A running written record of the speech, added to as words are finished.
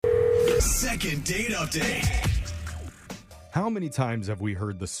Second date update. How many times have we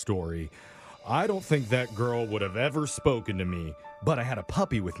heard the story? I don't think that girl would have ever spoken to me, but I had a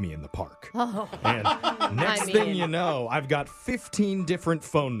puppy with me in the park. Oh. And next thing you know, I've got 15 different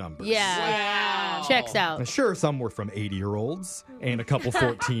phone numbers. Yeah. Wow. Checks Now, out. sure, some were from 80-year-olds and a couple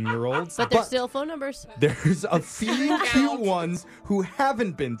 14-year-olds. But they're still phone numbers. There's a few cute ones who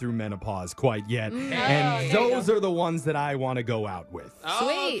haven't been through menopause quite yet. And those are the ones that I want to go out with.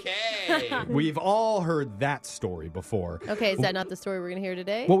 Sweet. Okay. We've all heard that story before. Okay, is that not the story we're going to hear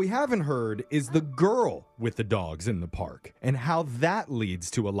today? What we haven't heard is the girl with the dogs in the park and how that leads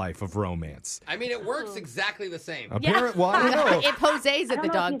to a life of romance. I mean, it works exactly the same. Well, I don't know. if Jose's at the I don't know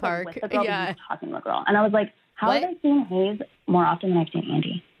if dog he's, park. Like, with the girl, but Yeah. he's talking to a girl. And I was like, how What? have I seen Hayes more often than I've seen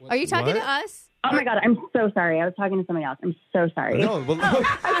Andy? Are you talking What? to us? Oh my God, I'm so sorry. I was talking to somebody else. I'm so sorry. No, well, I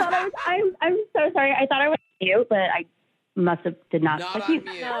thought I was, I'm so sorry. I thought I was you, but I must have did not. Not like on you.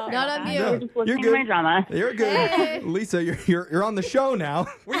 mute. Not on I mute. was just You're listening good. to my drama. you're good. Hey. Lisa, you're on the show now.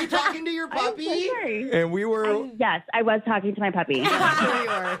 Were you talking to your I'm so puppy? sorry. And we were... Yes, I was talking to my puppy.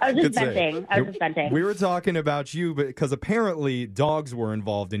 I was just Good save. venting. I was just venting. We were talking about you because apparently dogs were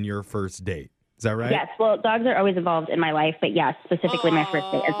involved in your first date. Is that right? Yes, well, dogs are always involved in my life, but yes, specifically my first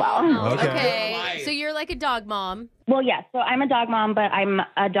date as well. Okay. Okay, Life. so you're like a dog mom. Well, yes, so I'm a dog mom, but I'm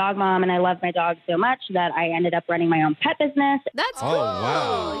a dog mom, and I love my dog so much that I ended up running my own pet business. That's Oh, cool.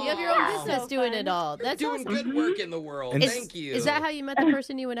 wow. You have your own Yeah. business So doing fun. it all. You're That's doing awesome. good work in the world. And Thank you. Is that how you met the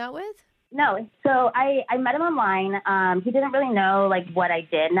person you went out with? No, so I met him online. He didn't really know like what I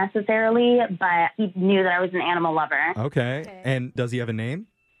did necessarily, but he knew that I was an animal lover. Okay. And does he have a name?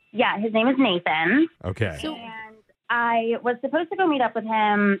 Yeah, his name is Nathan. Okay. So And I was supposed to go meet up with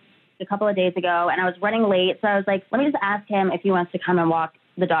him a couple of days ago, and I was running late. So I was like, let me just ask him if he wants to come and walk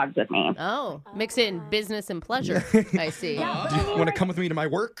the dogs with me. Oh, mix in business and pleasure. I see. Do you want to come with me to my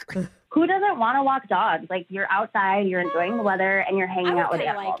work? Who doesn't want to walk dogs? Like, you're outside, you're enjoying the weather, and you're hanging out with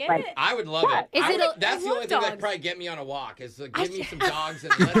kinda animals. like it. I would love it. Is I it would- a- that's I the only love thing that dogs. probably get me on a walk is give me some dogs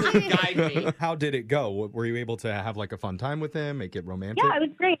and let them guide me. How did it go? Were you able to have like a fun time with him, make it romantic? Yeah, it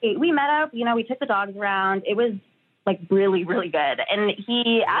was great. We met up, we took the dogs around. It was like really, really good. And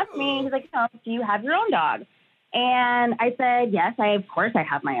he asked me, he's like, do you have your own dog? And I said, yes, of course I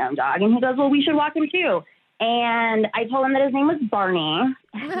have my own dog. And he goes, well, we should walk him too. And I told him that his name was Barney.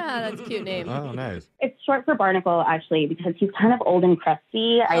 That's a cute name. Oh, nice. It's short for Barnacle, actually, because he's kind of old and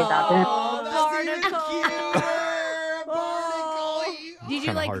crusty. I adopted him. Oh, that's even cuter. Barnacle. Did you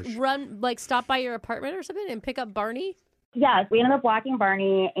Kinda harsh. stop by your apartment or something and pick up Barney? Yes, we ended up walking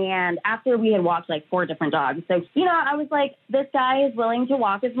Barney, and after we had walked like 4 different dogs. So, I was like, this guy is willing to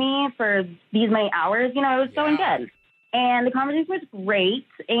walk with me for these many hours. It was going Yeah. good. And the conversation was great,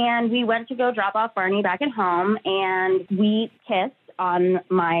 and we went to go drop off Barney back at home, and we kissed on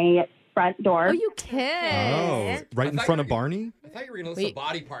my front door. Oh, you kissed. Oh, right in thought front you of were- Barney? I thought you were going to list Wait, a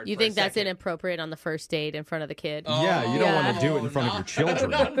body part. You for a think that's second. inappropriate on the first date in front of the kid? Oh, Yeah, you don't Yeah. want to do it in front of your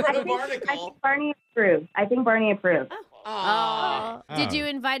children. Not in front I of think Barnacle. Barney approved. I think Barney approved. Oh. Did Oh. you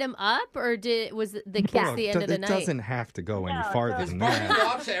invite him up, or was the kiss Look, the end of the it night? doesn't have to go any No, farther no. Does than Barney that.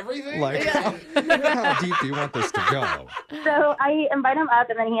 watch everything? Like, how deep do you want this to go? So I invite him up,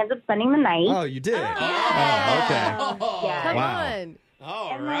 and then he ends up spending the night. Oh, you did? Yeah. Oh, okay. Yeah. Come Wow. on.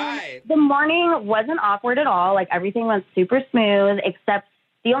 All And then right. The morning wasn't awkward at all. Like, everything went super smooth, except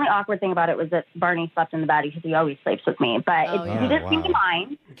the only awkward thing about it was that Barney slept in the bed because he always sleeps with me. But Oh, yeah. he didn't seem to Wow.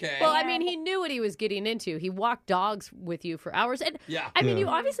 mind. Okay. Well, I mean, he knew what he was getting into. He walked dogs with you for hours. And yeah. I mean, Yeah. you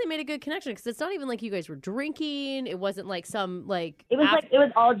obviously made a good connection because it's not even like you guys were drinking. It wasn't like some like. It was af- like, it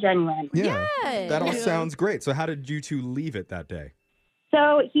was all genuine. Yeah. Yeah. That all you know? sounds great. So how did you two leave it that day?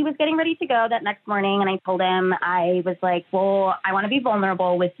 So he was getting ready to go that next morning, and I told him, I was like, well, I want to be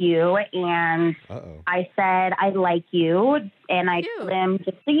vulnerable with you. And Uh-oh. I said, I like you. And I Cute. told him,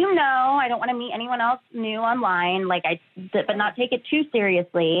 just so you know, I don't want to meet anyone else new online, but not take it too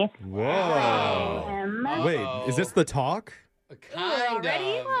seriously. Whoa. Wait, is this the talk? Kind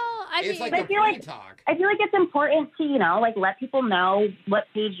already? of. Well, I It's mean, like I the feel like- pre-talk. I feel like it's important to, let people know what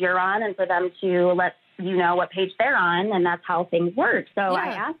page you're on and for them to let you know what page they're on, and that's how things work. So I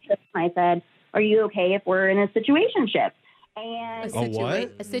Yeah. asked him, I said, are you okay if we're in a situationship? And Oh, what?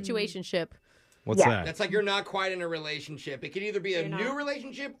 a situationship. What's Yeah. that? That's like you're not quite in a relationship. It could either be a You're new not.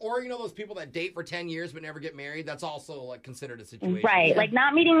 relationship or, those people that date for 10 years but never get married. That's also like considered a situation. right, Yeah. like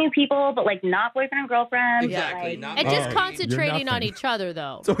not meeting new people, but like not boyfriend and girlfriend. Exactly. Like, Not And just Oh, concentrating you're on nothing. each other,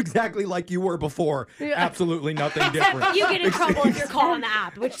 though. So exactly like you were before. Yeah. Absolutely nothing different. You get in trouble if you're caught on the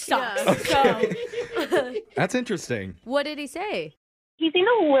app, which sucks. So, That's interesting. What did he say? he seemed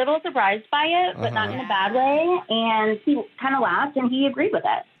a little surprised by it, but not in a bad way. And he kind of laughed and he agreed with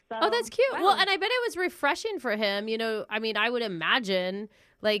it. So, Oh, that's cute. Wow. Well, and I bet it was refreshing for him. You know, I mean, I would imagine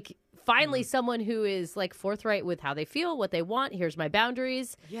like finally someone who is like forthright with how they feel, what they want. Here's my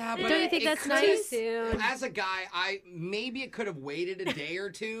boundaries. Yeah, Don't but you think it that's could- nice? Soon. As a guy, maybe it could have waited a day or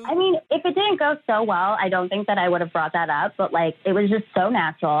two. I mean, if it didn't go so well, I don't think that I would have brought that up. But like, it was just so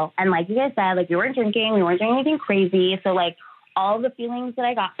natural. And like you guys said, like we weren't drinking, we weren't doing anything crazy. So like, all the feelings that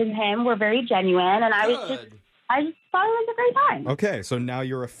I got from him were very genuine, and I just thought it was a great time. Okay, so now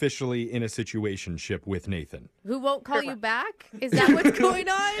you're officially in a situationship with Nathan. Who won't call you back? Is that what's going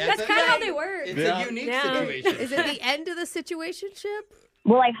on? That's kind of how they work. It's Yeah. a unique Yeah. situation. Is it the end of the situationship?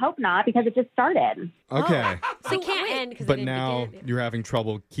 Well, I hope not, because it just started. Okay, So it can't end because but now you're having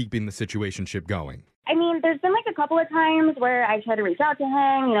trouble keeping the situationship going. I mean, there's been like a couple of times where I tried to reach out to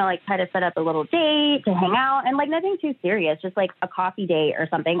him, you know, like try to set up a little date to hang out, and like nothing too serious, just like a coffee date or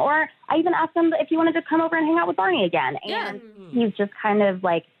something. Or I even asked him if he wanted to come over and hang out with Barney again. And he's just kind of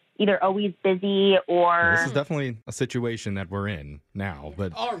like either always busy or... This is definitely a situation that we're in now,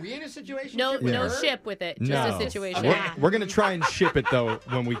 but Oh, are we in a situation? No, with no her? ship with it. Just no. a situation. We're going to try and ship it, though,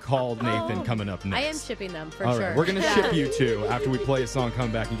 when we call Nathan coming up next. I am shipping them for All sure. right, we're going to ship you two after we play a song,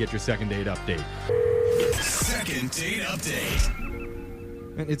 come back and get your second date update. Second date update.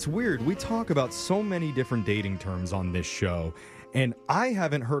 And it's weird. We talk about so many different dating terms on this show, and I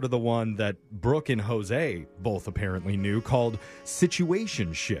haven't heard of the one that Brooke and Jose both apparently knew called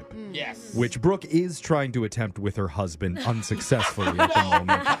situationship, Yes. which Brooke is trying to attempt with her husband unsuccessfully at the moment.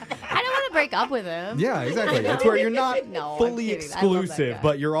 I don't want to break up with him. Yeah, exactly. It's where you're not No, I'm fully kidding. I love that exclusive, guy.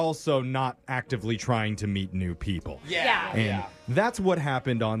 but you're also not actively trying to meet new people. Yeah. And that's what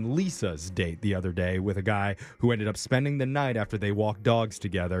happened on Lisa's date the other day with a guy who ended up spending the night after they walked dogs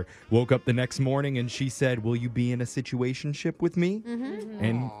together. Woke up the next morning and she said, "Will you be in a situationship with me?" Mm-hmm.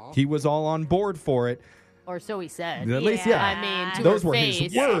 And he was all on board for it. Or so he said. At least, yeah. I mean, to Those her were face.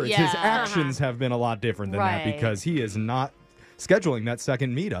 his words. Yeah. His actions have been a lot different than that Right. because he is not scheduling that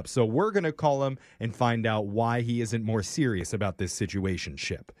second meetup. So we're going to call him and find out why he isn't more serious about this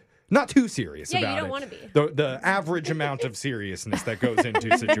situationship. Not too serious Yeah, you about don't it. wanna be. The average amount of seriousness that goes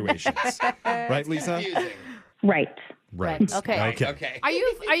into situations. Right, Lisa? Confusing. Right. Right. Okay. Okay.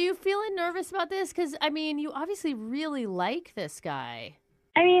 Are you feeling nervous about this? Because I mean, you obviously really like this guy.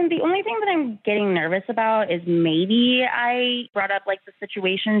 I mean, the only thing that I'm getting nervous about is maybe I brought up like the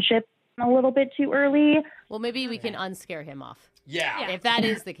situationship a little bit too early. Well, maybe we can unscare him off Yeah. if that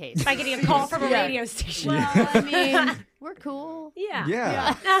is the case. By getting a call from a Yeah. radio station. Well, I mean, we're cool. Yeah.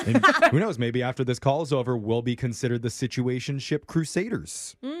 Yeah. And who knows? Maybe after this call is over, we'll be considered the situationship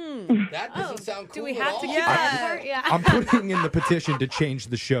crusaders. That doesn't sound cool Do we at have all. to get that part? Yeah. I'm putting in the petition to change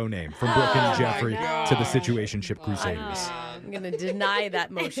the show name from Brooke and my Jeffrey God. to the situationship crusaders. I'm going to deny that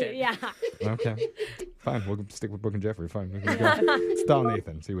motion. Yeah. Okay. Fine. We'll stick with Brooke and Jeffrey. Fine. We can go. Let's dial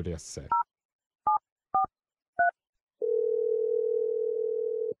Nathan, see what he has to say.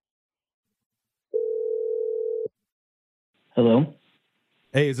 Hello?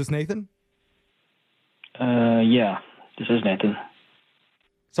 Hey, is this Nathan? Yeah, this is Nathan.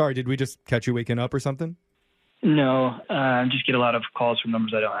 Sorry, did we just catch you waking up or something? No, I just get a lot of calls from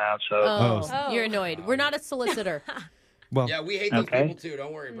numbers I don't have, so. Oh, you're annoyed. We're not a solicitor. Well, Yeah, we hate those Okay. people too.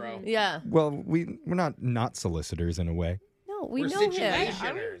 Don't worry, bro. Yeah. well, we're not solicitors in a way. No, we We're know him.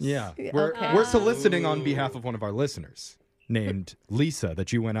 situationers. Yeah, Yeah, we're okay. we're soliciting on behalf of one of our listeners named Lisa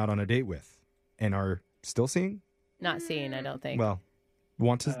that you went out on a date with and are still seeing. Not seeing, I don't think. Well,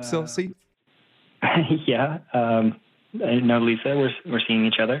 want to still see? Yeah, I know Lisa. We're seeing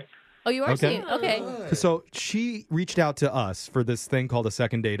each other. Oh, you are Okay. seeing? Okay. Good. So she reached out to us for this thing called a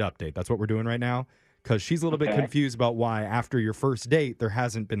second date update. That's what we're doing right now because she's a little bit Okay. confused about why after your first date there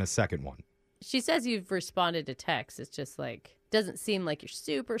hasn't been a second one. She says you've responded to texts. It's just like, doesn't seem like you're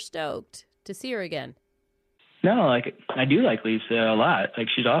super stoked to see her again. No, like I do like Lisa a lot. Like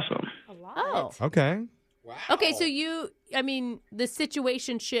she's awesome. A lot. Oh. Okay. Wow. Okay, so the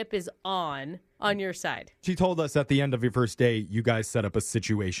situationship is on your side. She told us at the end of your first date, you guys set up a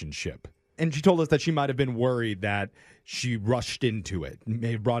situationship. And she told us that she might have been worried that she rushed into it,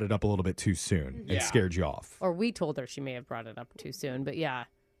 may have brought it up a little bit too soon Yeah. and scared you off. Or we told her she may have brought it up too soon, but yeah.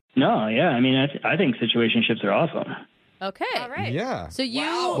 No, yeah. I mean, I think situationships are awesome. Okay. All right. Yeah. So you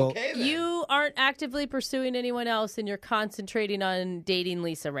Wow, okay then. you aren't actively pursuing anyone else and you're concentrating on dating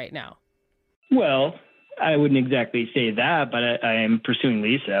Lisa right now. Well, I wouldn't exactly say that, but I am pursuing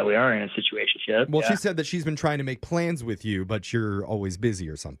Lisa. We are in a situationship. Well, yeah. she said that she's been trying to make plans with you, but you're always busy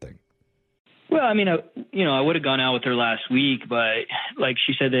or something. Well, I mean, I would have gone out with her last week, but like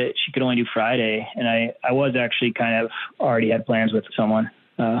she said that she could only do Friday, and I was actually kind of already had plans with someone.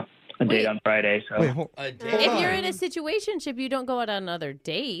 a date on Friday. So Wait, hold, A date. hold If on. you're in a situationship, you don't go out on other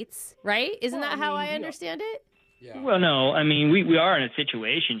dates, right? Isn't that how I understand it? Yeah. Well, no, I mean, we are in a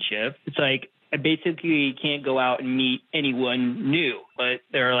situationship. It's like I basically can't go out and meet anyone new, but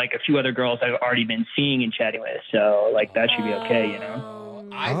there are like a few other girls I've already been seeing and chatting with, so like that should be okay, you know?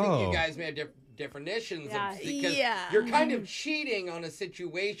 I think Oh. you guys may have definitions Yeah. because Yeah. you're kind of cheating on a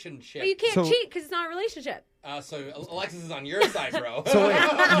situationship. But you can't So- cheat because it's not a relationship. So Alexis is on your side, bro. So,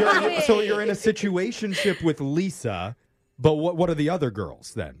 wait, you're in a situationship with Lisa, but what are the other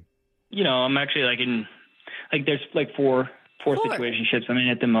girls then? You know, I'm actually like in, like there's like four situationships I'm in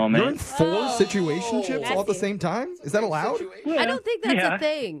at the moment. You're in 4 situationships all at the same time? Is that allowed? I don't think that's Yeah. a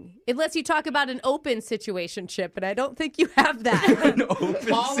thing. Unless you talk about an open situationship, and I don't think you have that. An open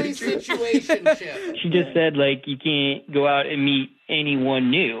Poly situationship. She just said like you can't go out and meet anyone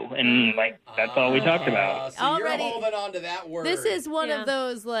new, and like that's all we talked about. So Already- you're holding on to that word. This is one Yeah. of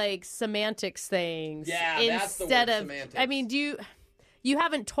those like semantics things. Yeah, that's the instead word, of semantics. I mean, you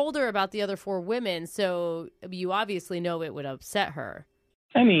haven't told her about the other 4 women, so you obviously know it would upset her.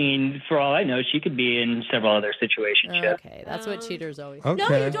 I mean, for all I know, she could be in several other situationships. Okay, that's what cheaters always. Okay.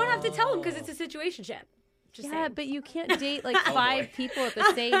 No, you don't have to tell him because it's a situationship. Just Yeah, saying. but you can't date like 5 people at the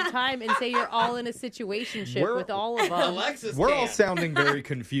same time and say you're all in a situationship We're- with all of them. Alexis. We're all can. sounding very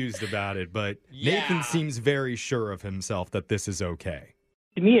confused about it, but Yeah. Nathan seems very sure of himself that this is okay.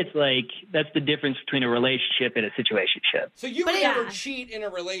 To me, it's like that's the difference between a relationship and a situationship. So you But would yeah. never cheat in a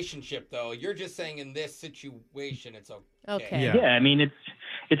relationship, though. You're just saying in this situation, it's okay. Okay. Yeah. Yeah, I mean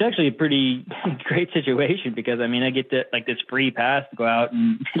it's actually a pretty great situation because I mean I get to, like this free pass to go out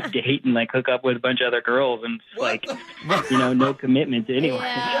and date and like hook up with a bunch of other girls and it's What like no commitment to anyone.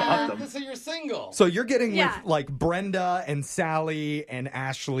 Yeah. It's awesome. So you're single. So you're getting Yeah. with like Brenda and Sally and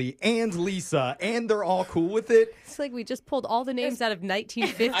Ashley and Lisa, and they're all cool with it. It's like we just pulled all the names out of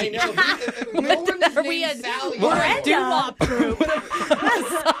 1950. I know. No one's We named had Sally. Brenda. Doo-wop group.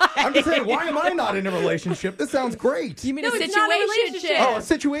 I'm just saying, why am I not in a relationship? This sounds great. You mean No, a it's not a relationship. Oh, a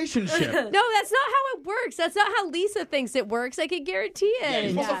situationship. No, that's not how it works. That's not how Lisa thinks it works. I can guarantee Yeah, you're it.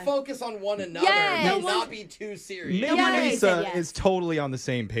 supposed Yeah. to focus on one another Yes. and No not be too serious. Maybe Yeah, he Lisa said yes. is totally on the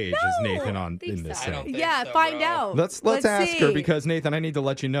same page as Nathan in this I thing. don't think Yeah, so, find bro. out. Let's ask her see. because Nathan, I need to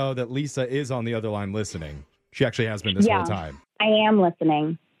let you know that Lisa is on the other line listening. She actually has been this Yeah. whole time. I am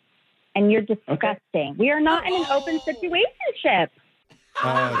listening. And you're disgusting. We are not in an open situationship.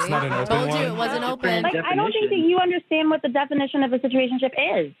 It's not an open Told one. you it wasn't open. Like, I don't think that you understand what the definition of a situationship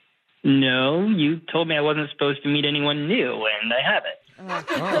is. No, you told me I wasn't supposed to meet anyone new, and I haven't.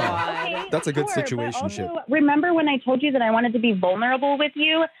 Oh, that's a good Sure, but situationship. also, remember when I told you that I wanted to be vulnerable with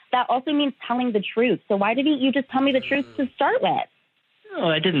you? That also means telling the truth. So why didn't you just tell me the truth to start with? Oh,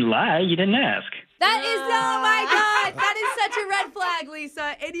 I didn't lie. You didn't ask. That is, oh my God, that is such a red flag,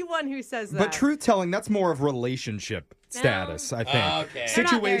 Lisa. Anyone who says that. But truth telling, that's more of relationship status, I think. Okay. They're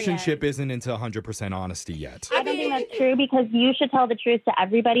not there Situationship isn't into 100% honesty yet. I don't think that's true because you should tell the truth to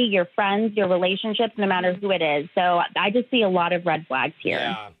everybody, your friends, your relationships, no matter who it is. So I just see a lot of red flags here.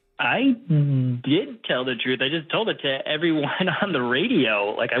 Yeah. I did tell the truth. I just told it to everyone on the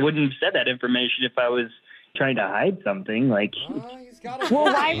radio. Like, I wouldn't have said that information if I was trying to hide something. Like, He's got a Well,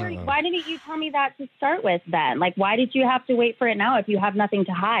 point. why didn't you tell me that to start with then? Like, why did you have to wait for it now if you have nothing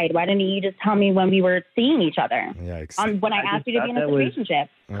to hide? Why didn't you just tell me when we were seeing each other? Yikes. When I I asked just you to be in a thought that was- situationship.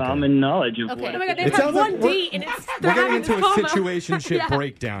 common knowledge of Okay. what Oh my God, it they've It had sounds like one we're- date and it's We're they're getting having into this a coma. situationship Yeah.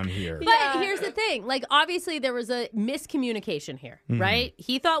 breakdown here. But here's the thing. Like, obviously, there was a miscommunication here, right?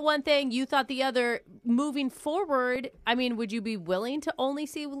 He thought one thing, you thought the other. Moving forward, I mean, would you be willing to only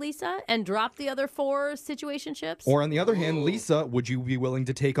see Lisa and drop the other 4 situationships? Or on the other hand, Lisa, would you be willing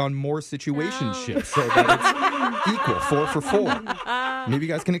to take on more situationships so that it's equal, 4 for 4? Maybe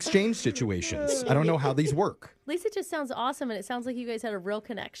you guys can exchange situations. I don't know how these work. Lisa just sounds awesome, and it sounds like you guys had a real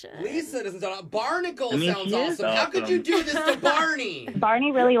connection. Lisa doesn't sound. Barnacle I mean, sounds he is awesome. How could awesome. you do this to Barney?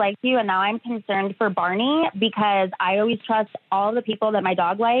 Barney really likes you, and now I'm concerned for Barney because I always trust all the people that my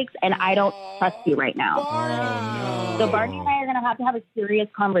dog likes, and I don't trust you right now. Barney. So Barney and I are going to have a serious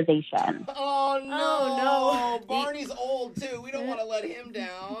conversation. Oh no! Oh, no. Barney's old too. We don't want to let him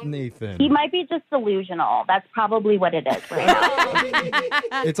down. He Nathan. might be just delusional. That's probably what it is right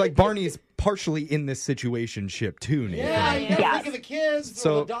now. It's like Barney's partially in this situationship too, Nathan. Yeah, you gotta Yes. think of the kids.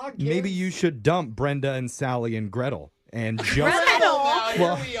 So the dog kids. maybe you should dump Brenda and Sally and Gretel and just Now, here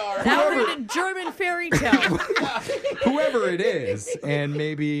Well, we are. Now we're in a German fairy tale. whoever it is, and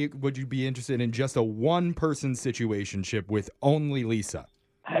maybe would you be interested in just a one-person situationship with only Lisa?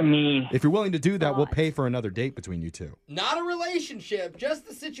 I mean, If you're willing to do that, we'll pay for another date between you two. Not a relationship, just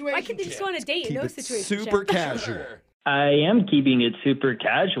the situation. Why can't they just go on a date Keep in no it situation? super casual. Sure. I am keeping it super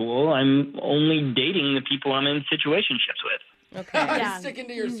casual. I'm only dating the people I'm in situationships with. Okay. Yeah. Sticking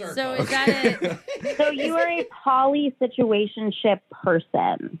to your circle. So is that it? So you are a poly situationship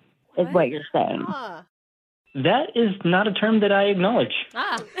person, is what you're saying. Huh. That is not a term that I acknowledge.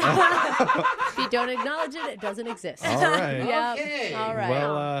 If you don't acknowledge it, it doesn't exist. All right. Yep. Okay. All right.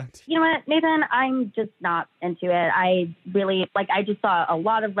 Well, You know what, Nathan? I'm just not into it. I really, I just saw a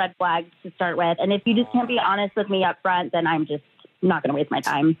lot of red flags to start with. And if you just can't be honest with me up front, then I'm just not going to waste my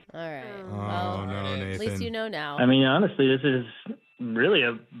time. All right. oh, Well, no, Nathan. at least you know now. I mean, honestly, this is really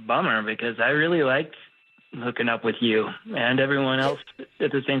a bummer because I really liked hooking up with you and everyone else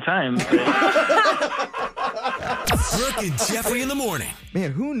at the same time. Brooke and Jeffrey in the morning.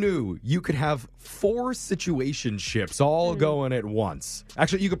 Man, who knew you could have 4 situationships all going at once?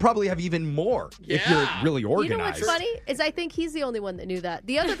 Actually, you could probably have even more if you're Yeah. really You know organized. what's funny is I think he's the only one that knew that.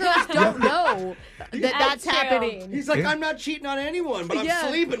 The other girls don't know that that's true. happening. He's like, I'm not cheating on anyone, but I'm Yeah.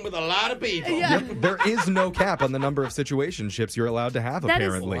 sleeping with a lot of people. Yeah. Yep, there is no cap on the number of situationships you're allowed to have, That is-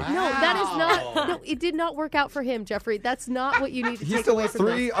 apparently. no, that is not. Wow. No, it did not work out for him, Jeffrey. That's not what you need to He take still away has from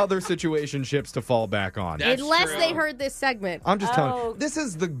 3 this. other situationships to fall back on. That's Unless true. they heard this segment. I'm just telling Oh. you, this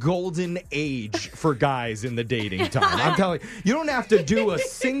is the golden age for guys in the dating time. I'm telling you, you don't have to do a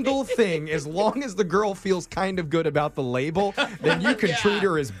single thing as long as the girl feels kind of good about the label. Then you can Yeah. treat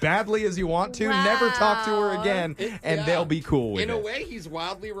her as badly as you want to, never talk to her Wow. again, and Yeah. they'll be cool with In it. a way, he's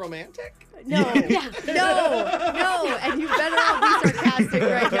wildly romantic. No, no, and you better not be sarcastic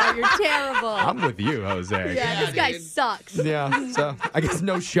right now. You're terrible. I'm with you, Jose. yeah, this guy dude. sucks. Yeah, so I guess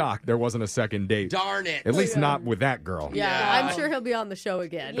no shock there wasn't a second date. Darn it. At least not with that girl. Yeah, Yeah. I'm sure he'll be on the show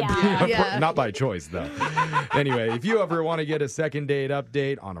again. Yeah. Yeah. Not by choice, though. Anyway, if you ever want to get a second date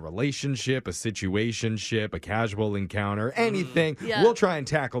update on a relationship, a situationship, a casual encounter, anything, Yeah. we'll try and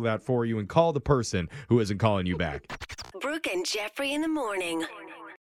tackle that for you and call the person who isn't calling you back. Brooke and Jeffrey in the morning.